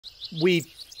We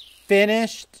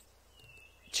finished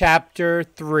chapter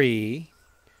 3,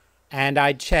 and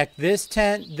I checked this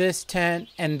tent,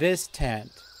 and this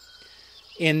tent.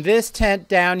 In this tent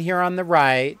down here on the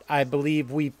right, I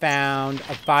believe we found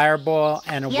a fireball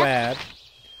and a web,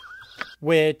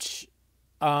 which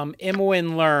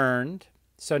Imoen learned.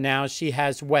 So now she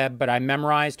has web, but I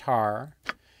memorized her.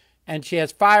 And she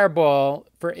has fireball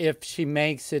for if she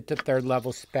makes it to 3rd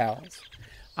level spells.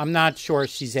 I'm not sure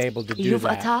she's able to do that. You've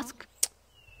a task?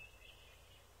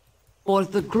 Or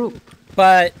the group?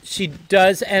 But she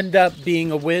does end up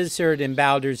being a wizard in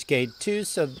Baldur's Gate 2,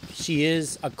 so she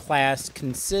is a class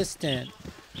consistent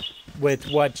with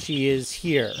what she is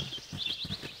here.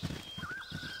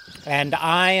 And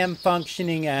I am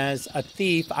functioning as a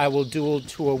thief. I will duel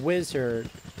to a wizard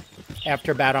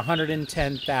after about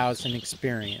 110,000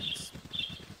 experience.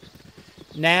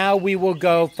 Now we will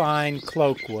go find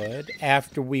Cloakwood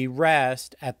after we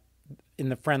rest in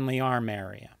the Friendly Arm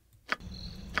area.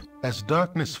 As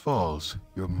darkness falls,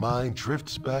 your mind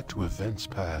drifts back to events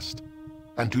past,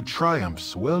 and to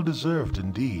triumphs well-deserved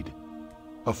indeed.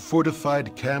 A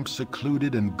fortified camp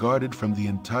secluded and guarded from the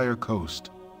entire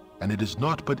coast, and it is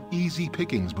naught but easy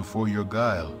pickings before your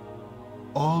guile.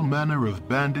 All manner of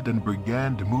bandit and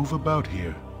brigand move about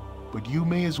here, but you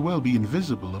may as well be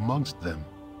invisible amongst them.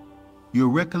 Your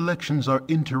recollections are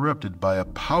interrupted by a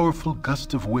powerful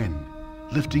gust of wind,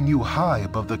 lifting you high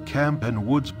above the camp and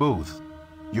woods both.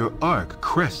 Your arc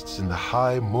crests in the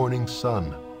high morning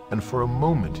sun, and for a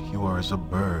moment you are as a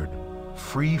bird,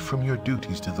 free from your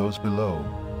duties to those below.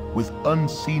 With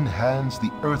unseen hands,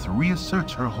 the earth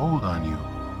reasserts her hold on you,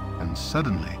 and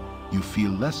suddenly you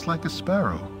feel less like a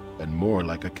sparrow and more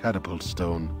like a catapult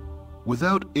stone.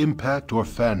 Without impact or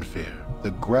fanfare,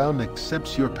 the ground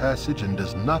accepts your passage and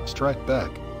does not strike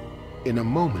back. In a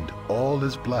moment, all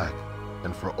is black,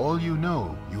 and for all you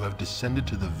know, you have descended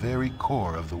to the very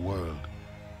core of the world.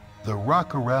 The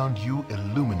rock around you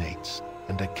illuminates,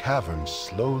 and a cavern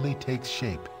slowly takes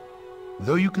shape.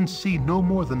 Though you can see no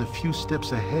more than a few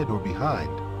steps ahead or behind,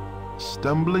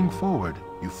 stumbling forward,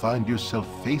 you find yourself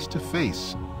face to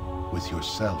face with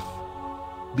yourself.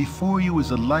 Before you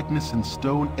is a likeness in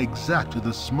stone exact to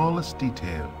the smallest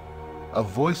detail. A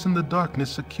voice in the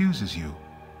darkness accuses you,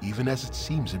 even as it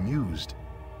seems amused.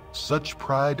 Such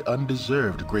pride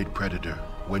undeserved, great predator,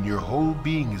 when your whole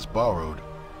being is borrowed.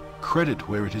 Credit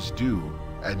where it is due,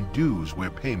 and dues where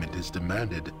payment is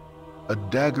demanded. A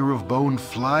dagger of bone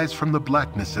flies from the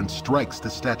blackness and strikes the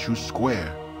statue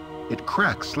square. It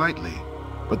cracks slightly,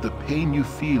 but the pain you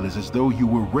feel is as though you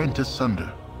were rent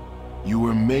asunder. You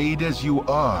were made as you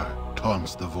are,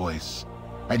 taunts the voice,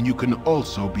 and you can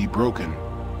also be broken.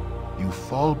 You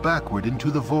fall backward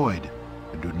into the void,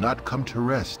 and do not come to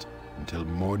rest until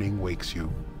morning wakes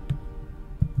you.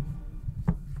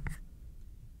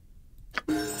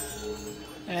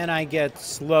 And I get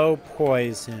slow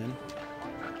poison.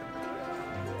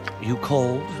 You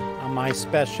cold? On my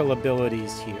special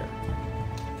abilities here.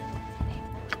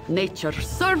 Nature's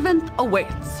servant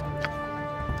awaits.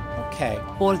 Okay.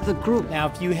 For the group. Now,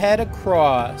 if you head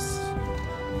across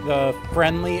the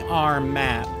Friendly Arm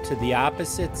map to the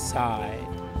opposite side,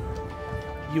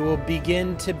 you will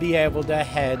begin to be able to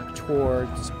head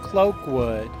towards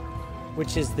Cloakwood,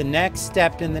 which is the next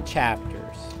step in the chapters.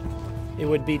 It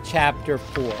would be chapter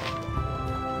 4.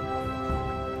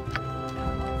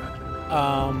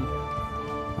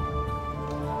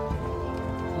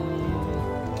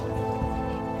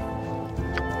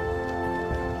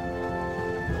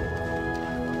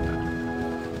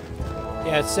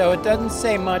 Yeah, so it doesn't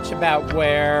say much about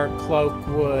where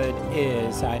Cloakwood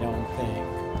is, I don't think.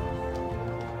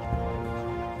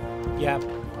 Yep.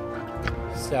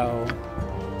 So...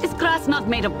 Is grass not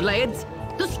made of blades?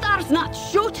 Do stars not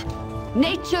shoot?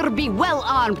 Nature be well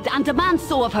armed and demand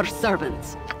so of her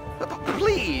servants.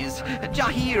 Please,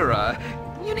 Jahira,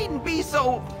 you needn't be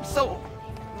so...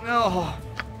 Oh.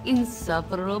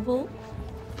 Insufferable?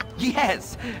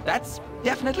 Yes, that's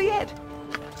definitely it.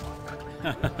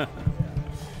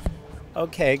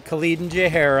 Okay, Khalid and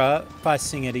Jahira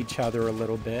fussing at each other a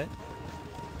little bit.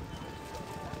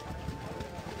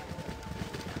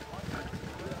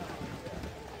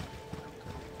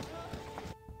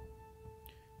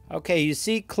 Okay, you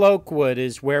see Cloakwood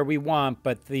is where we want,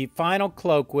 but the final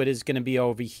Cloakwood is going to be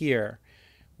over here.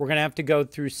 We're going to have to go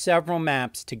through several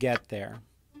maps to get there.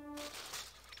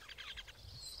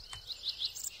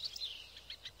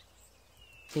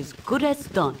 As good as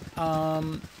done.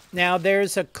 Now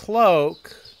there's a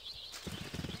cloak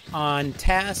on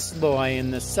Tasloy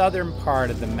in the southern part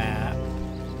of the map.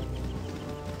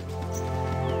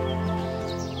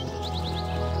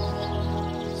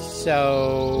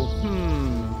 So,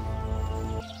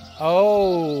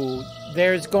 Oh,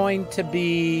 there's going to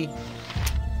be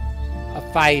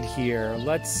a fight here.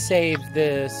 Let's save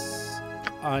this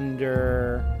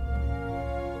under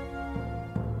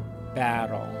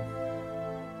battle.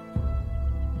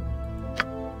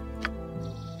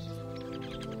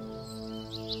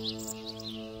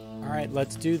 All right,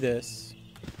 let's do this.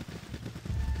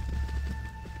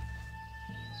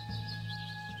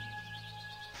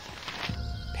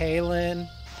 Palin,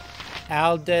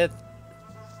 Aldith.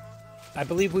 I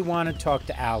believe we want to talk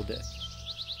to Aldith.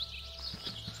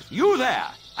 You there!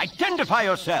 Identify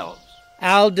yourselves!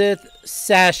 Aldith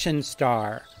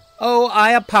Sashenstar. Oh,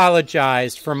 I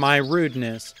apologize for my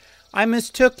rudeness. I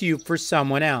mistook you for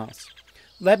someone else.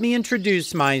 Let me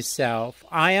introduce myself.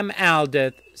 I am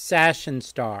Aldith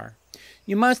Sashenstar.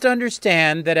 You must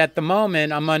understand that at the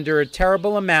moment I'm under a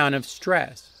terrible amount of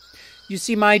stress. You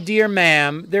see, my dear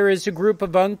ma'am, there is a group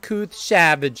of uncouth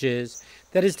savages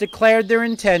that has declared their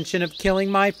intention of killing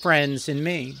my friends and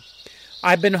me.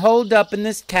 I've been holed up in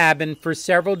this cabin for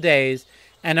several days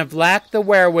and have lacked the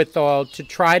wherewithal to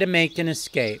try to make an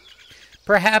escape.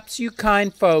 Perhaps you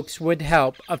kind folks would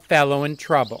help a fellow in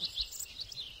trouble.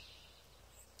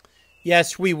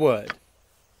 Yes, we would.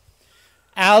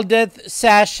 Aldith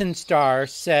Sashenstar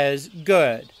says,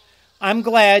 good. I'm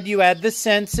glad you had the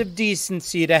sense of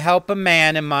decency to help a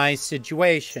man in my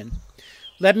situation.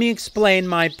 Let me explain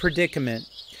my predicament.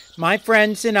 My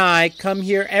friends and I come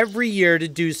here every year to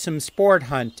do some sport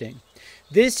hunting.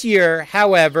 This year,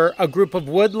 however, a group of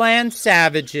woodland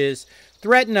savages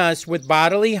threaten us with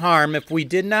bodily harm if we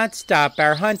did not stop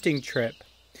our hunting trip.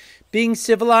 Being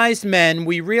civilized men,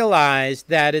 we realize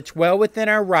that it's well within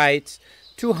our rights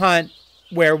to hunt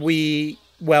where we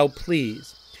well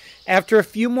please. After a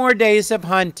few more days of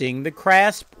hunting, the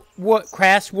crass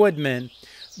woodmen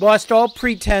lost all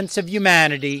pretense of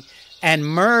humanity and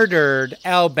murdered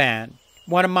Elban,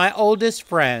 one of my oldest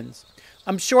friends.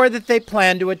 I'm sure that they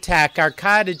plan to attack our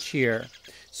cottage here,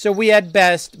 so we had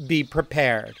best be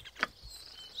prepared.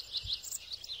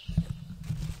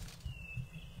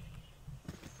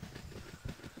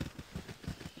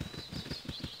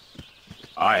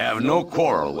 I have no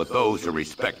quarrel with those who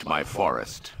respect my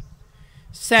forest.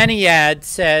 Seniad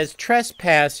says,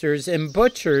 trespassers and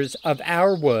butchers of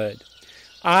our wood.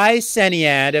 I,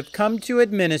 Seniad, have come to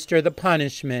administer the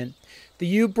punishment that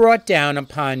you brought down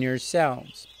upon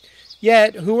yourselves.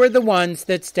 Yet who are the ones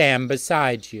that stand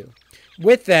beside you?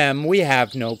 With them we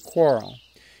have no quarrel.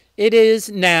 It is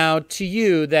now to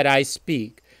you that I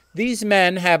speak. These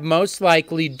men have most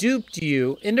likely duped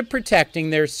you into protecting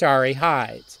their sorry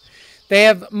hides. They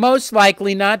have most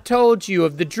likely not told you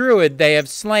of the druid they have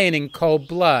slain in cold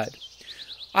blood.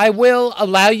 I will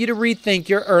allow you to rethink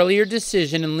your earlier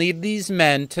decision and leave these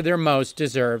men to their most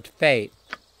deserved fate.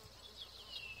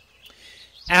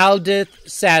 Aldith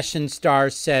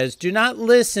Sashenstar says, do not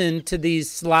listen to these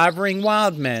slavering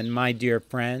wild men, my dear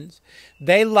friends.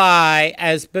 They lie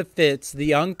as befits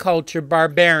the uncultured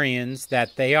barbarians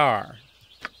that they are.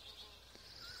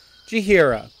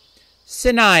 Jahira.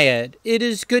 Seniad, it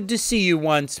is good to see you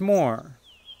once more.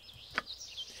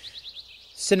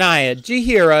 Seniad,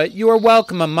 Jahira, you are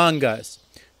welcome among us.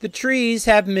 The trees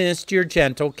have missed your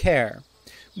gentle care.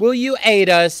 Will you aid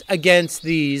us against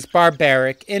these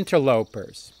barbaric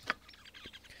interlopers?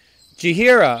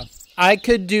 Jahira, I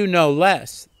could do no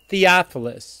less.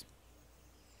 Theophilus.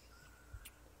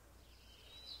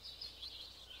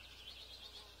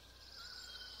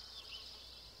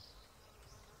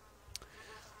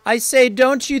 I say,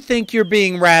 don't you think you're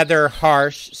being rather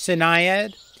harsh,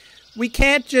 Seniad? We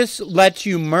can't just let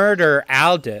you murder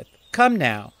Aldith. Come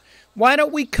now, why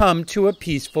don't we come to a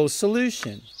peaceful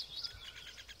solution?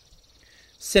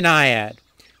 Seniad,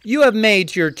 you have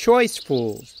made your choice,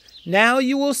 fools. Now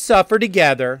you will suffer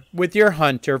together with your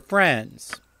hunter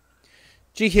friends.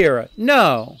 Jahira,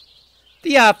 no.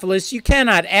 Theophilus, you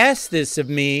cannot ask this of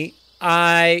me.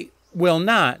 I will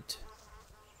not.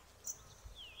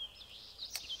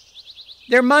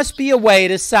 There must be a way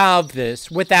to solve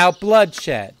this without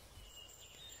bloodshed.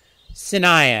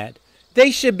 Seniad,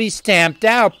 they should be stamped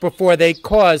out before they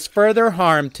cause further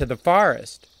harm to the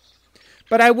forest.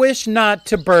 But I wish not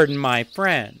to burden my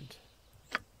friend.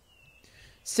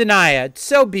 Seniad,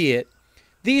 so be it.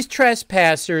 These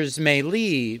trespassers may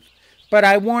leave, but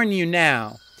I warn you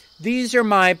now, these are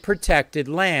my protected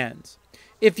lands.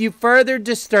 If you further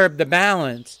disturb the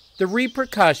balance, the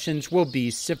repercussions will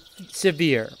be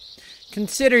severe.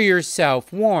 Consider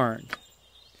yourself warned.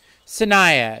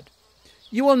 Seniad,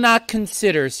 you will not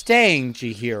consider staying,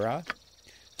 Jahira.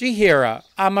 Jahira,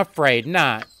 I'm afraid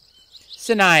not.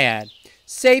 Seniad,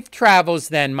 safe travels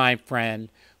then, my friend.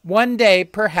 One day,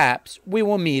 perhaps, we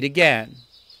will meet again.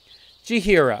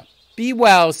 Jahira, be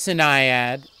well,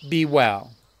 Sinaiad, be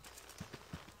well.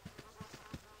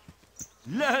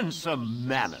 Learn some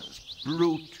manners,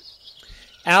 brute.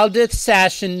 Aldith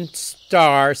Sashin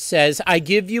Star says, I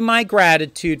give you my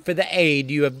gratitude for the aid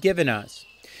you have given us.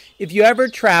 If you ever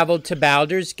travel to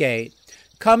Baldur's Gate,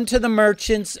 come to the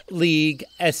Merchants League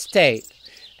estate,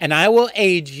 and I will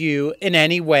aid you in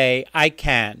any way I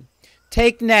can.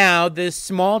 Take now this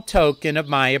small token of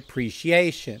my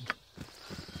appreciation.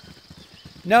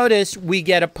 Notice we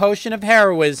get a potion of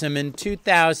heroism and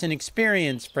 2,000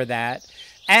 experience for that,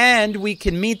 and we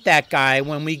can meet that guy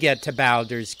when we get to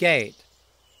Baldur's Gate.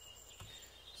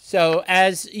 So,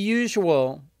 as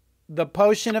usual, the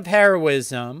potion of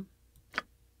heroism.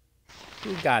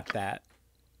 Who got that?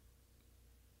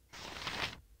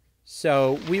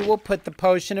 So, we will put the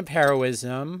potion of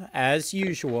heroism, as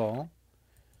usual,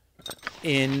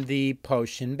 in the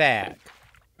potion bag.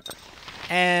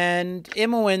 And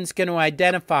Imoen's going to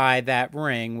identify that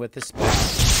ring with a spell.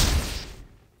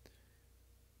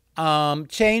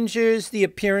 Changes the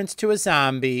appearance to a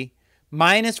zombie.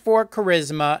 -4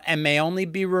 charisma and may only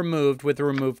be removed with a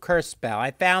remove curse spell.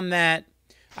 I found that,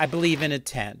 I believe, in a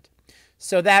tent.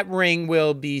 So that ring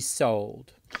will be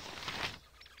sold.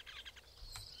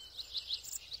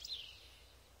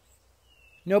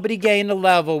 Nobody gained a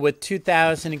level with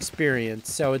 2,000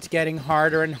 experience, so it's getting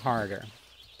harder and harder.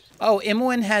 Oh,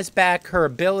 Imoen has back her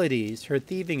abilities, her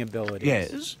thieving abilities.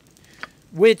 Yes?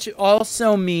 Which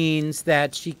also means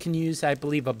that she can use, I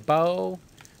believe, a bow.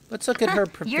 Let's look at her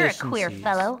proficiencies. You're a queer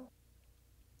fellow.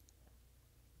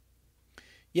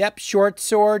 Yep, short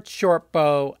sword, short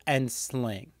bow, and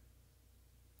sling.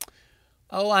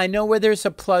 Oh, I know where there's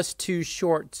a +2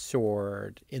 short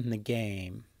sword in the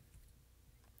game.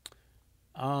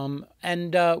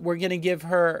 And we're going to give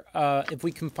her, if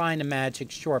we can find a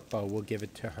magic short bow, we'll give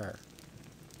it to her.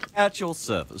 At your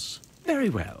service. Very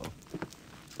well.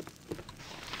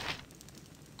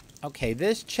 Okay,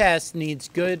 this chest needs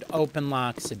good open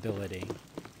locks ability.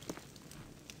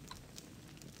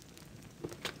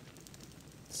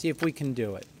 See if we can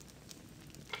do it.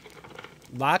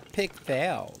 Lockpick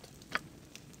failed.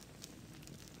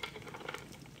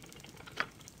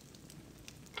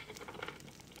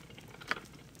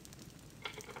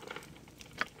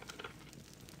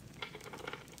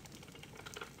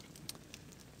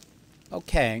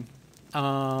 Okay.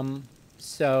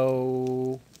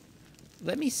 So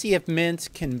let me see if Mince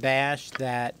can bash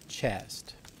that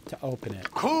chest to open it.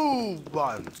 Cool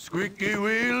one, squeaky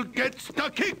wheel gets the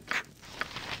kick.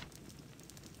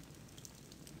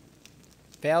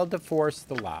 Failed to force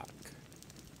the lock.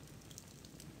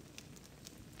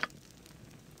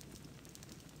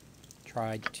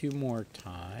 Tried 2 more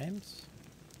times.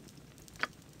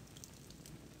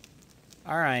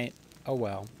 All right. Oh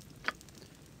well.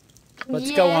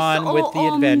 Let's go on with the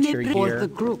adventure here. For the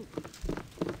group.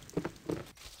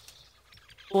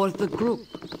 For the group.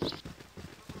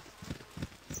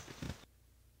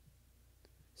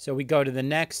 So we go to the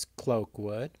next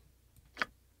Cloakwood.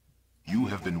 You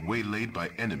have been waylaid by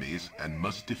enemies and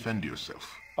must defend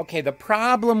yourself. Okay, the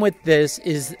problem with this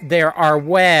is there are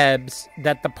webs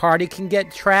that the party can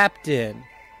get trapped in.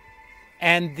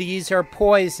 And these are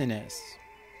poisonous.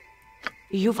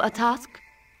 You've a task?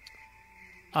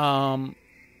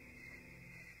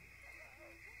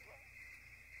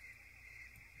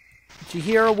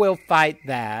 Jahira will fight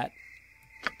that.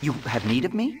 You have need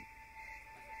of me?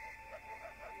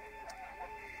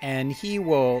 And he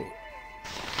will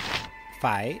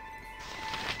fight.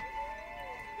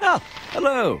 Ah,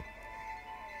 hello.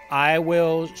 I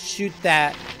will shoot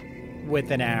that with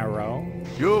an arrow.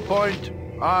 You point,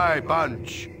 I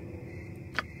punch.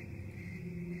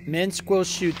 Minsk will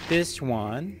shoot this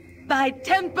one. By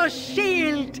Tempest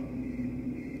Shield!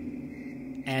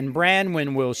 And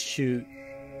Branwyn will shoot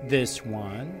this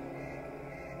one.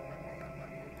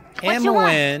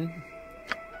 Imoen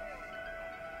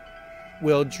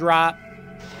will drop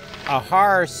a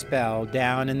horror spell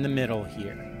down in the middle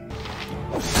here.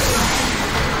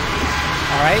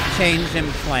 Alright, change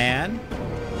in plan.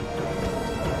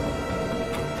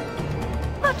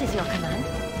 What is your command?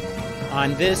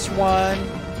 On this one,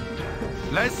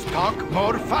 Less talk,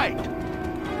 more fight.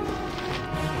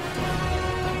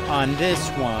 on this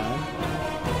one,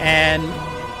 and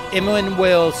Imoen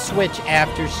will switch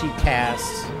after she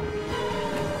casts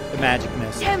the magic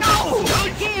missile.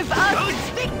 Tempest, give us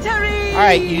victory!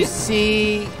 Alright, you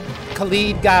see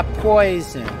Khalid got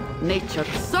poisoned. Nature's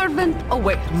servant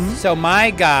awaits. So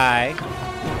my guy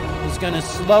is going to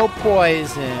slow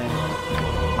poison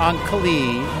on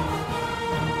Khalid.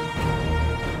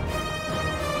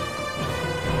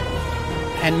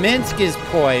 And Minsk is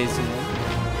poisoned.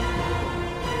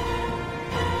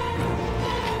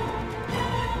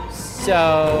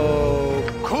 So...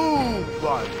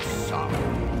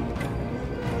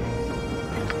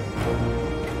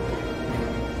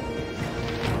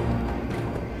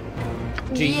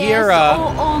 Jahira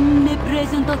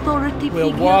omnipresent authority will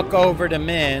figure. walk over to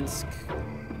Minsk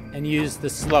and use the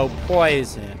slow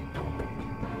poison.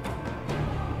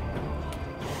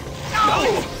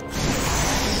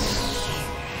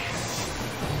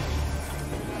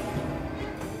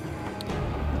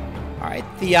 Alright,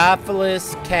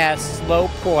 Theophilus casts slow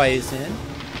poison.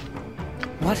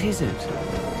 What is it?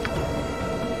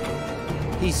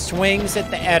 He swings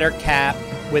at the Ettercap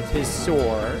with his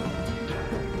sword.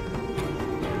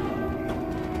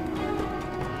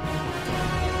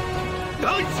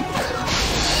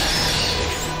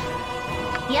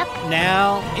 Yep.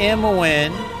 Now,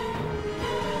 Imoen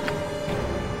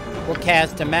will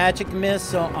cast a magic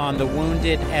missile on the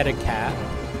wounded Ettercap.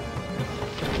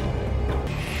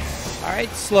 Alright,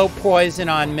 slow poison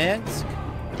on Minsk.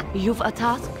 You've a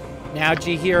task? Now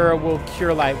Jahira will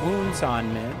cure light wounds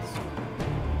on Minsk.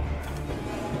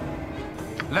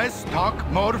 Let's talk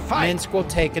more fight. Minsk will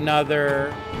take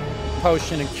another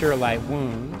potion of cure light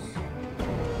wounds.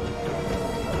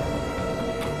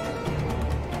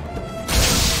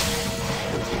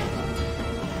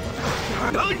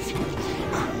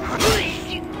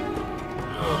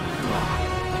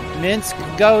 Minsk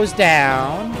goes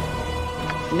down.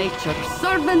 Nature's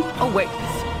servant awaits.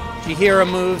 Jahira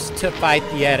moves to fight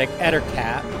the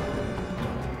Ettercap.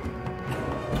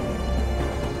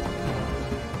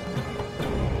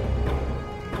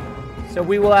 So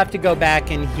we will have to go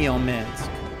back and heal Minsk.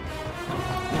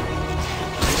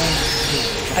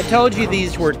 I told you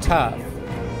these were tough.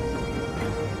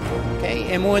 Okay,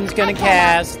 Imoen's gonna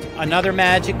cast another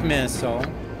magic missile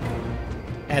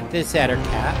at this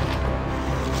Ettercap.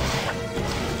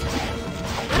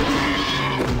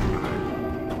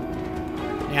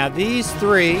 Now these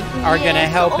three are going to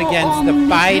help against the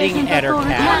fighting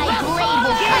Ettercap. My blade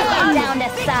will cut you down to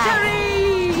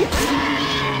size.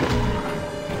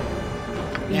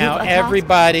 Now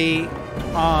everybody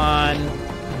on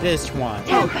this one.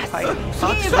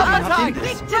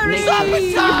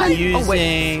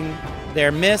 Using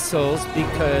their missiles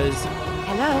because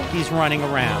he's running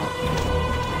around.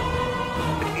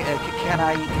 Can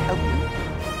I help you?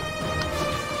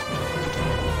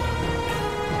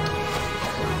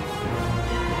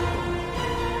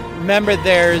 Remember,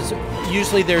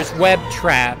 usually there's web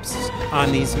traps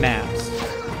on these maps.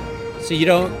 So you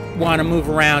don't want to move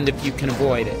around if you can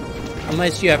avoid it.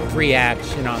 Unless you have free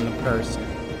action on the person.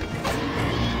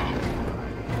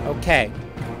 Okay.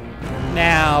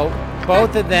 Now,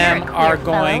 both of them are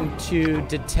going to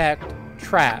detect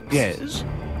traps. Yes.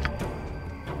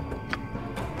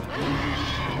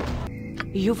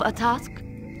 You've a task?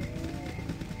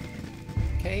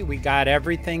 Okay, we got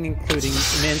everything, including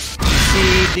Minsk.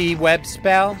 See the web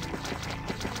spell?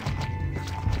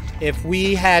 If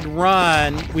we had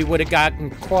run, we would have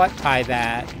gotten caught by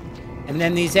that. And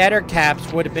then these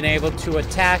Ettercaps would have been able to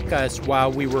attack us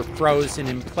while we were frozen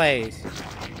in place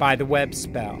by the web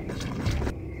spell.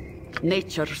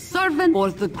 Nature's servant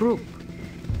or the group?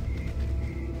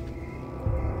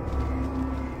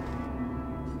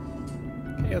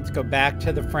 Okay, let's go back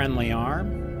to the friendly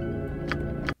arm.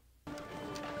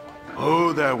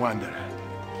 Oh, there, wanderer.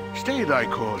 Stay thy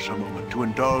course a moment to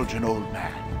indulge an old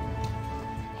man.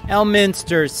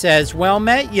 Elminster says, "Well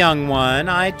met, young one.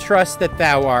 I trust that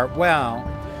thou art well.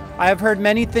 I have heard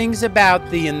many things about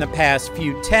thee in the past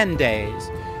 10 days,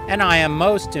 and I am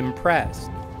most impressed."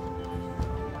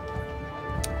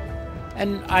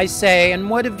 And I say, "And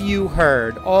what have you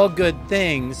heard? All good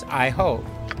things, I hope."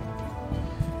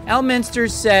 Elminster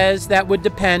says, "That would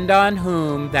depend on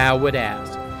whom thou would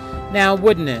ask. Now,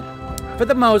 wouldn't it? For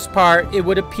the most part, it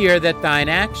would appear that thine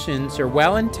actions are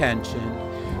well-intentioned,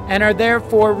 and are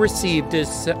therefore received as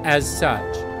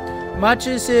such, much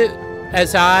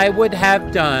as I would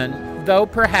have done, though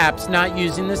perhaps not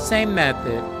using the same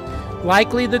method.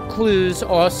 Likely the clues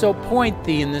also point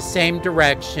thee in the same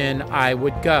direction I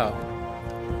would go."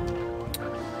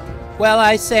 Well,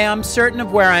 I say I'm certain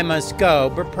of where I must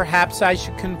go, but perhaps I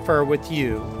should confer with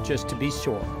you, just to be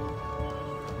sure.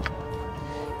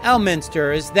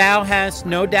 Elminster, as thou hast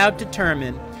no doubt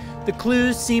determined, the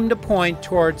clues seem to point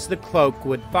towards the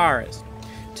Cloakwood forest.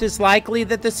 'Tis likely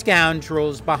that the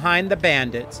scoundrels behind the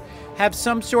bandits have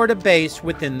some sort of base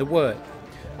within the wood.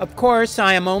 Of course,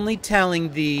 I am only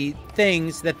telling thee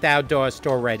things that thou dost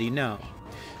already know.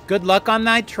 Good luck on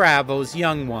thy travels,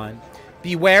 young one.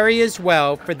 Be wary as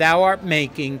well, for thou art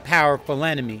making powerful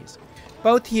enemies,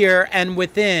 both here and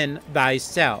within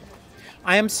thyself.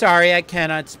 I am sorry I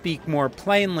cannot speak more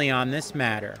plainly on this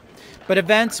matter, But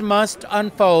events must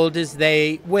unfold as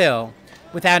they will,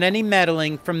 without any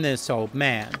meddling from this old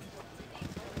man.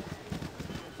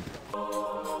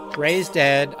 Ray's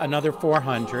dead, another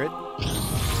 400.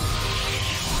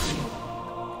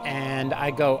 And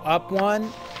I go up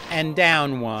 1 and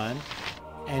down 1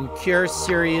 and cure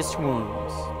serious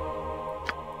wounds.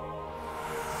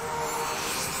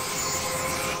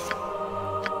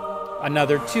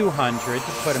 Another 200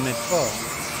 to put him at full.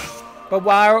 But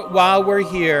while we're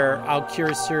here, I'll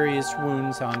cure serious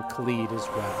wounds on Khalid as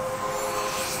well.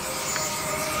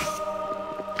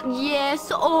 Yes,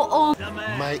 oh.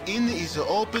 My inn is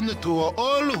open to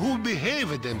all who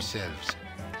behave themselves.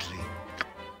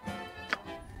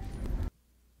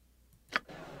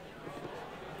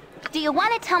 Do you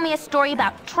want to tell me a story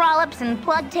about trollops and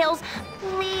plugtails?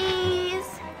 Please?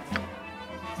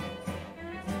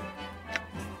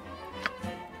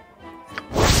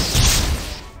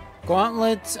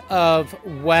 Gauntlets of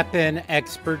Weapon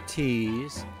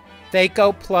Expertise.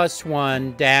 Thaco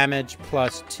 +1, damage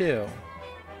 +2.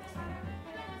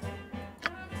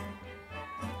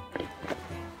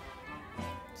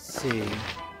 Let's see.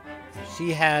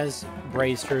 She has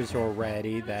bracers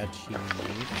already that she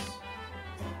needs.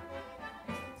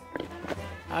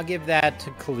 I'll give that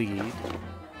to Khalid.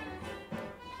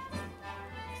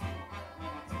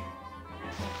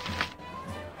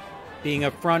 Being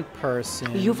a front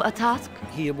person, You've a task?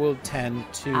 he will tend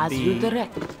to As you be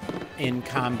direct. in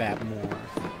combat more.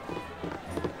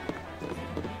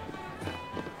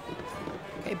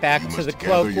 Okay, back to the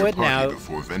Cloakwood now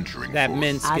that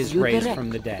Minsk is raised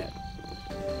from the dead.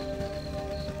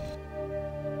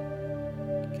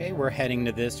 Okay, we're heading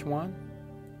to this one.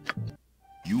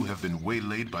 You have been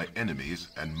waylaid by enemies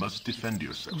and must defend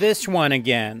yourself. This one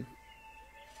again.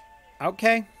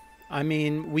 Okay. I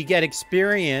mean, we get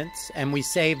experience and we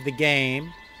save the game.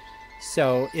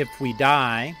 So if we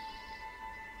die...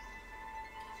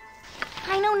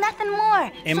 I know nothing more.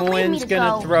 Imoen's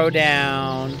gonna throw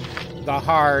down the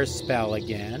horror spell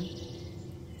again.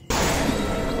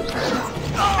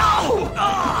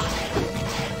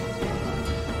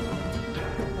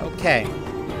 Okay.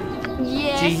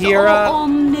 Yes, Jahira will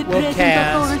omnipresent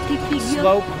cast authority figure.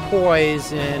 Slow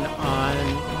Poison on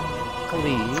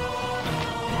Khalid.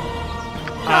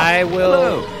 I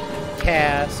will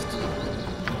cast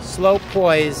Slow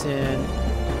Poison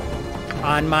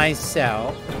on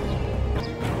myself.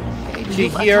 Okay,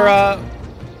 Jahira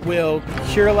will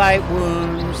Cure Light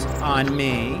Wounds on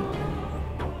me.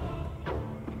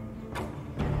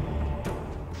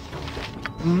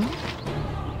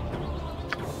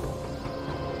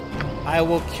 I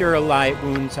will Cure Light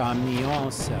Wounds on me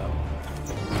also.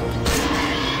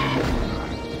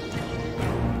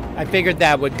 I figured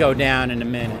that would go down in a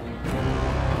minute.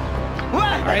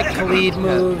 Alright, Khalid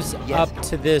moves up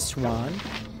to this one.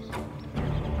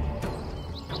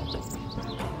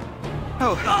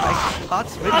 Oh, my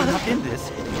heart's really not in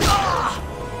this.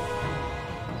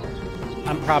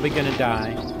 I'm probably gonna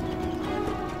die.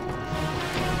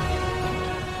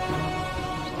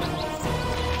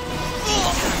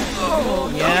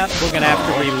 Yeah, we're gonna have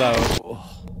to reload.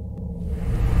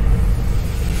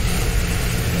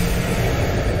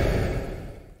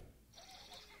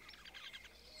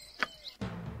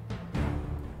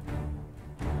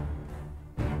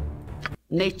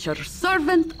 Nature's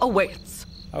servant awaits.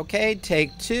 Okay,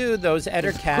 take 2. Those Good as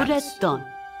Ettercaps done.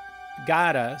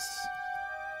 got us.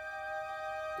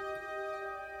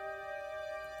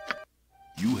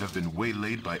 You have been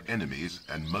waylaid by enemies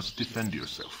and must defend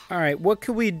yourself. Alright, what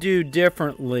could we do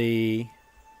differently?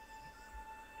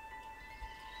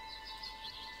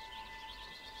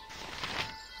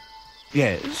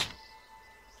 Yes?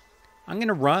 I'm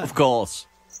gonna run. Of course.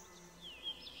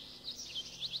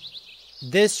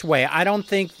 This way. I don't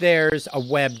think there's a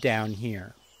web down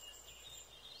here.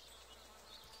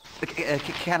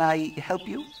 Can I help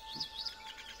you?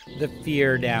 The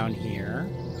fear down here.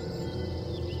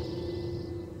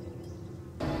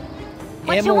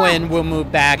 What you Imoen want? will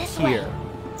move back This way. here.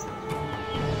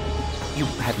 You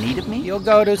have need of me? He'll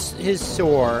go to his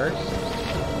sword.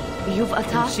 You've a And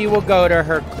task? she will go to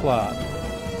her club.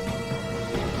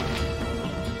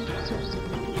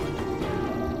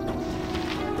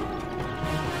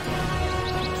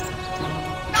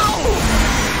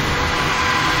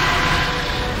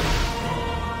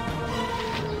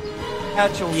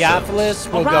 Theophilus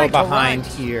will go behind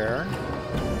here.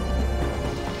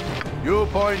 You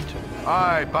point,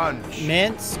 I punch.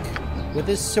 Minsk with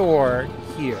his sword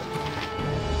here.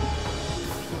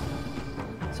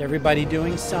 Is everybody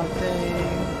doing something?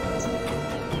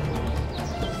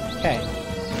 Okay.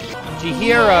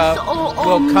 Jahira Yes, will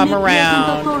come omnipresent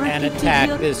around authority and attack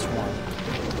figure. this one.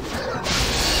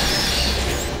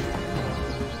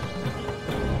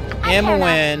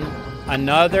 Imoen,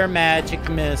 another magic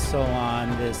missile on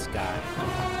this guy.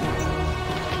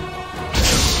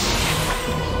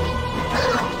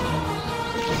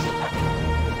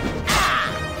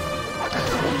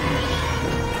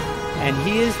 And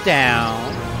he is down.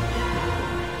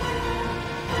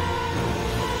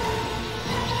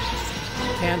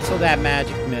 Cancel that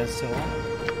magic missile.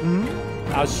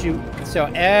 I'll shoot.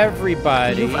 So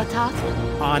everybody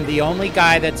on the only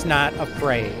guy that's not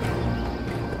afraid.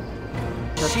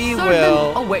 She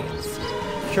will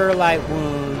cure light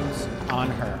wounds on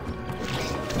her.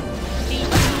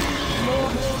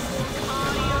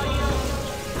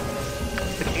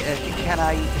 Can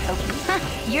I help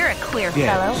you? You're a queer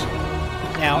fellow.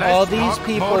 Now all these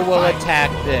people will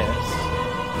attack this.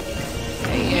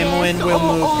 Imoen will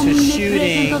move to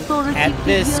shooting at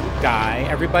this guy.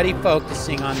 Everybody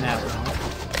focusing on that one.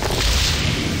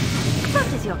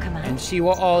 What is your command? And she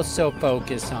will also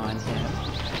focus on him.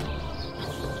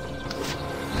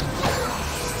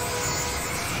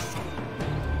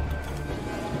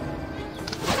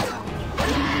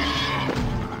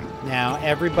 Now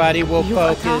everybody will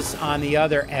focus on the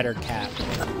other Ettercap.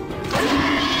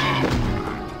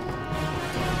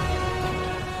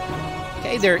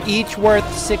 Okay, they're each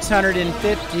worth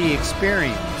 650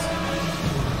 experience.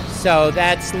 So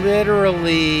that's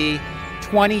literally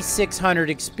 2,600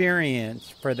 experience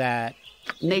for that.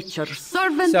 Nature's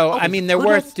servant. So, I mean, they're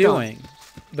worth doing,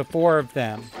 the 4 of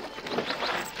them.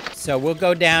 So we'll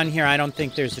go down here. I don't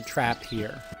think there's a trap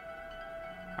here.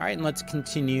 All right, and let's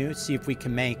continue, see if we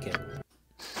can make it.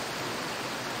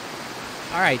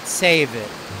 All right, save it.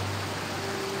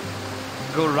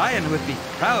 Gorion would be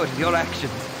proud of your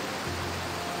actions.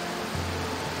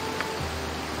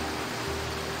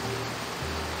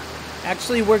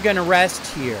 Actually, we're going to rest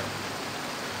here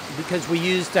because we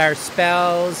used our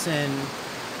spells and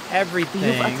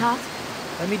everything.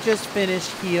 Let me just finish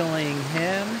healing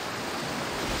him.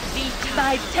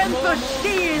 Thy temper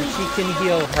steel. She can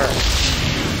heal her.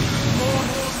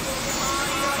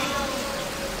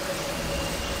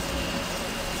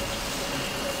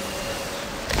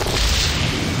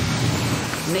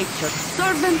 Nature's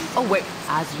servant awaits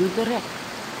as you direct.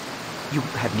 You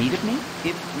have need of me?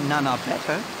 If none are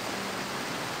better.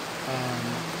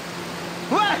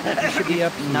 You should be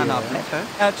up here. None are better.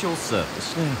 At your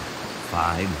service.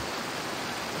 Fine.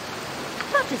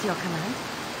 What is your command?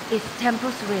 If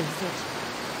Tempus wills it.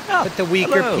 Put the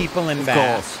weaker people in back.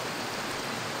 Of course.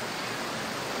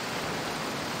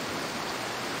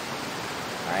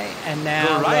 All right, and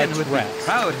now Gorion let's would be rest.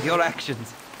 proud of your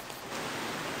actions.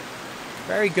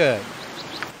 Very good.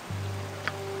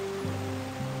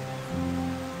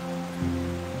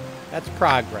 That's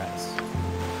progress.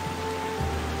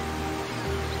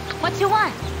 What you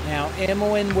want? Now,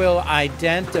 Imoen will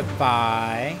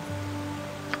identify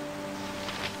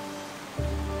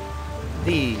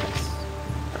these.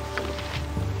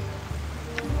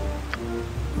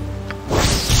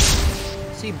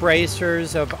 See,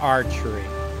 bracers of archery.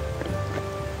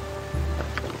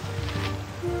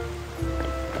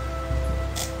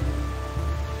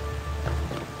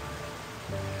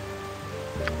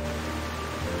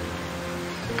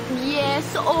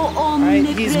 Yes, Right,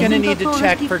 he's going to need to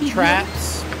check for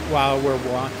traps while we're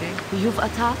walking. You've a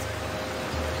task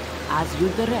as you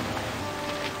direct.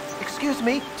 Excuse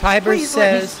me. Tiber Please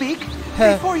says, let me speak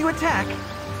before you attack.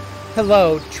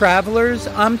 Hello, travelers.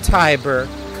 I'm Tiber.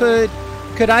 Could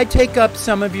I take up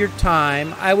some of your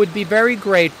time? I would be very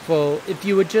grateful if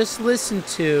you would just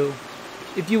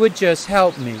if you would just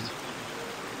help me.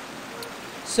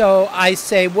 So I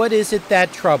say, what is it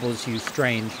that troubles you,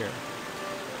 stranger?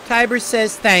 Tiber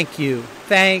says, thank you.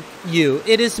 Thank you.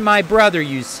 It is my brother,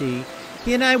 you see.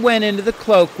 He and I went into the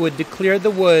Cloakwood to clear the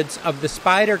woods of the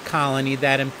spider colony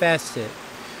that infests it.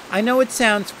 I know it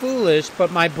sounds foolish,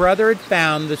 but my brother had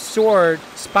found the sword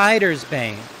Spider's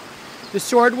Bane. The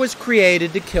sword was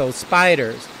created to kill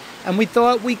spiders, and we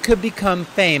thought we could become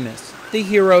famous, the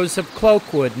heroes of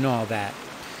Cloakwood and all that.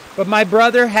 But my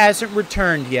brother hasn't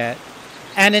returned yet,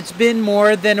 and it's been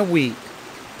more than a week.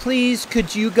 Please,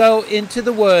 could you go into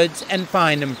the woods and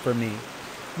find him for me?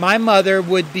 My mother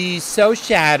would be so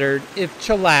shattered if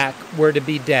Chelak were to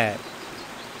be dead.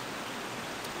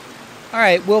 All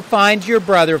right, we'll find your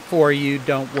brother for you,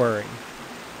 don't worry.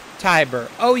 Tiber,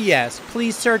 oh yes,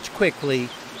 please search quickly.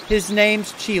 His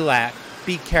name's Chelak.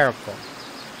 Be careful.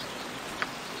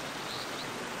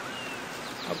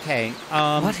 Okay,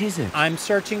 what is it? I'm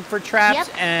searching for traps,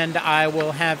 and I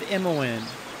will have Imoen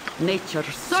Nature's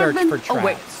search for servant traps.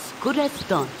 awaits. Good as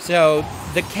done. So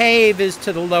the cave is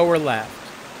to the lower left.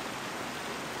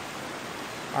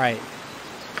 All right.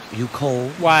 You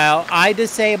cold? While I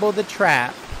disable the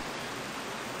trap,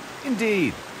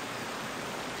 Indeed.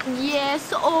 Yes,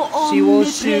 She will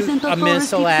shoot a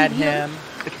missile at him.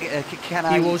 Can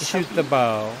I? He will shoot the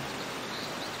bow.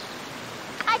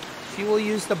 She will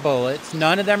use the bullets.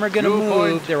 None of them are going to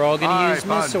move. They're all going to use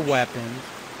missile weapons.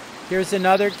 Here's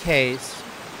another case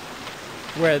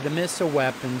where the missile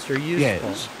weapons are useful.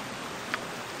 Yes.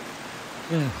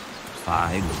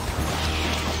 5.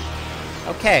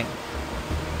 Okay.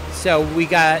 So we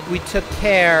took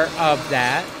care of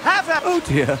that. Oh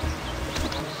dear.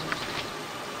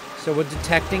 So we're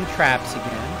detecting traps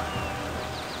again.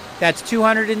 That's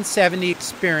 270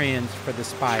 experience for the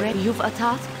spider. You've a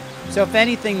task? So if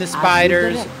anything, the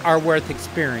spiders are worth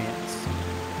experience.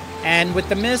 And with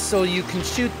the missile, you can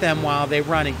shoot them while they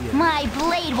run at you. My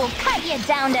blade will cut you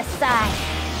down to size.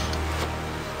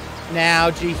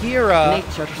 Now, Jahira,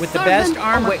 with the best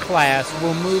armor class,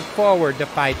 will move forward to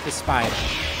fight the spider.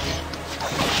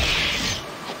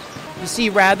 You see,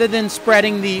 rather than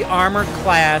spreading the armor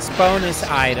class bonus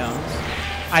items,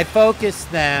 I focus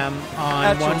them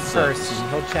on one person.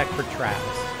 He'll check for traps.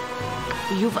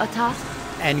 You've a task?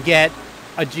 And get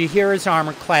a Jahira's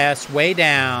armor class way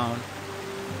down,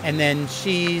 and then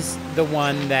she's the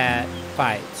one that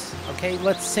fights. Okay,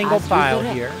 let's single file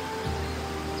here.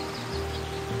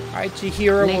 All right,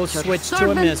 Jahira will switch to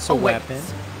a missile weapon.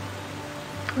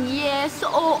 Yes,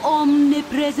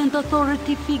 omnipresent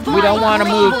authority figure. We don't want to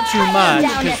move too much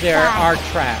because there are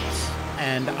traps,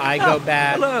 and I go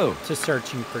back to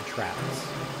searching for traps.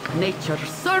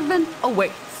 Nature's servant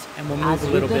awaits. And we'll move a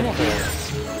little bit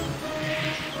forward.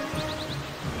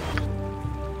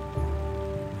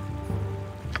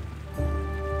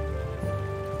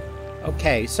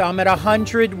 Okay, so I'm at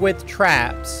 100 with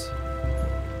traps.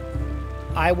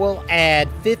 I will add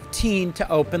 15 to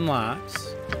open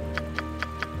locks.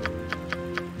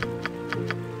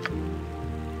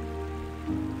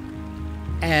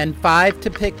 And 5 to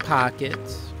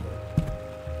pickpockets.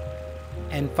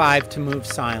 And 5 to move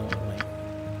silently.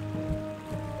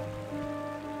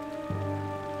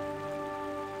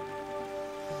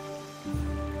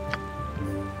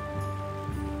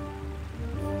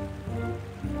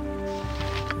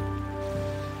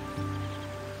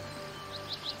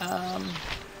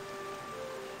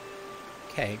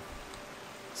 Okay.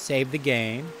 Save the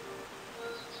game.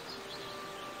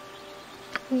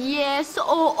 Yes,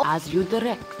 as you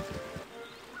direct.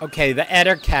 Okay, the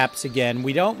Eder caps again.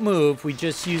 We don't move, we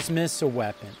just use missile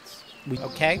weapons.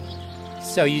 Okay?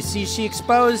 So you see she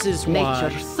exposes one.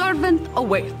 Nature's servant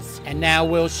awaits. And now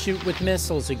we'll shoot with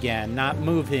missiles again, not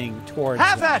moving towards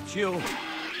Have them. at you!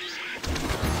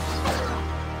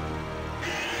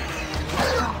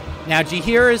 Now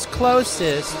Jahira is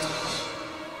closest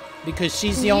because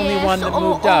she's the only one that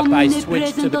moved up. I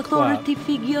switched to the club.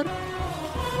 Figure.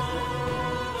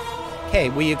 Okay,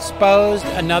 we exposed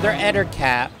another Eder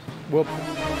cap. We'll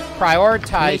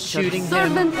prioritize shooting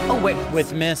him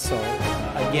with missiles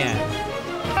again.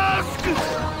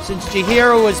 Since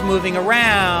Jahira was moving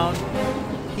around,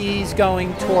 he's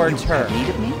going towards her.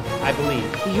 Needed me? I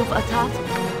believe. You've a task.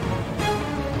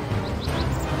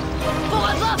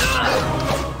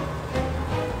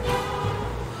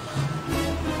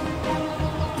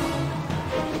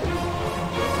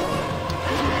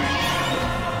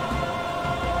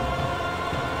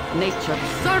 Nature's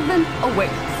servant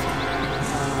awaits.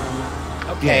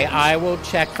 Okay, I will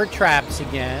check for traps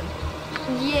again.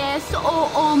 Yes,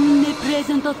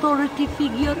 omnipresent authority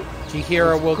figure.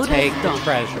 Jahira will take the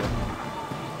treasure.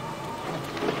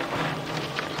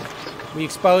 We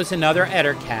expose another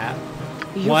Eder cap,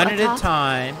 one at a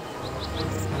time,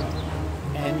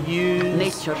 and use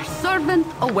Nature's servant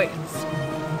awaits.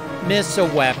 missile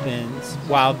weapons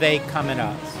while they come at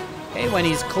us. Okay, when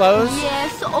he's close,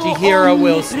 yes, Jahira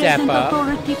will step up.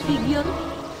 Authority figure.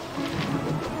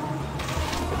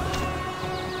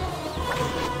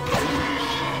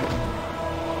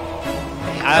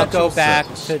 I'll go back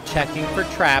to checking for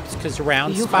traps because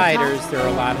around spiders there are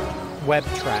a lot of web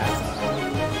traps.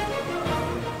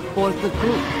 For the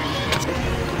group.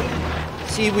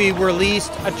 See, we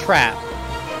released a trap.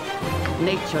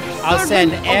 Nature's I'll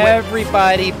send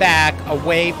everybody back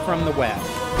away from the web.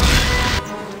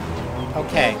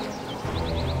 Okay.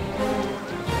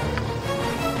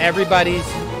 Everybody's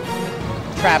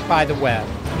trapped by the web.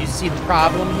 You see the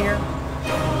problem here?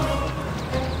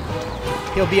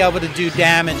 He'll be able to do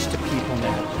damage to people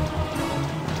now.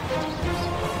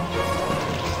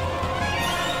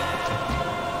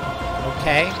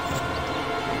 Okay.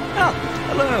 Oh,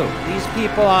 hello. These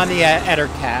people on the Eder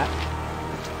cap.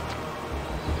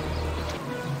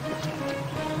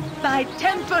 Thy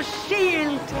temper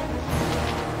shield.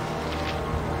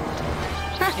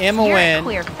 You're a Imoen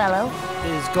queer fellow.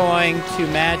 is going to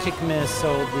magic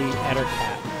missile the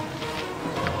Ettercap.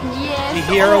 Yes.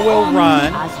 The hero will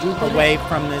run as you away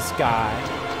from this guy.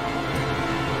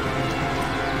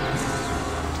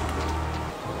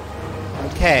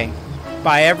 Okay.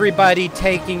 By everybody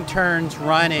taking turns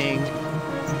running,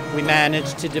 we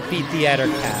managed to defeat the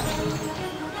Ettercap.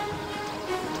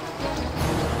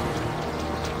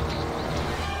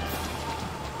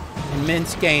 And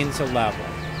Mince gains a level.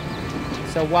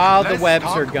 So while the webs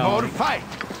are going,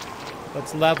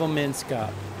 let's level Minsk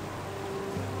up.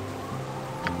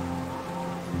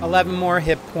 11 more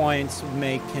hit points would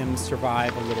make him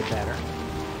survive a little better.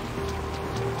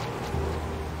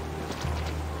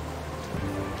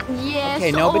 Yes.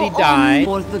 Okay, nobody on died.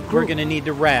 for the We're group. going to need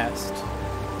to rest.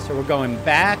 So we're going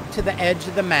back to the edge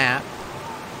of the map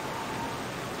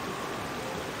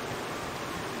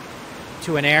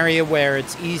to an area where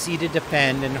it's easy to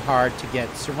defend and hard to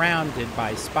get surrounded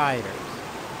by spiders.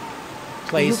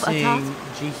 Placing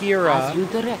Jihira As you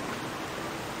direct.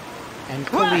 and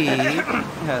Khalid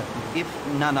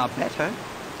If none are better.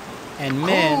 and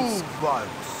Minsk Butt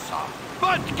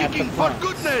at the kicking for front.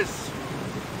 goodness!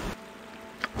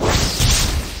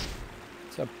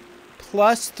 So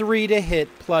 +3 to hit,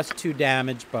 +2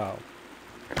 damage bow.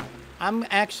 I'm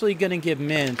actually going to give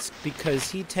Minsk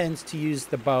because he tends to use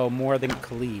the bow more than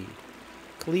Khalid.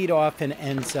 Khalid often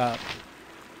ends up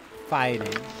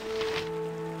fighting.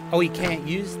 Oh, he can't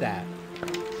use that.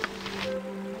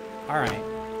 All right.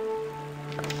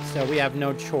 So we have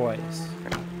no choice.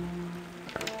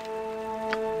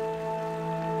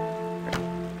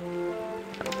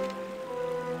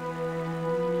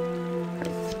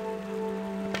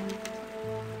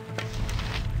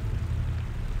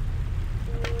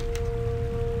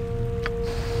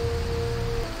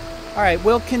 All right,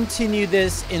 we'll continue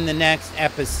this in the next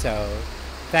episode.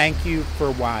 Thank you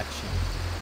for watching.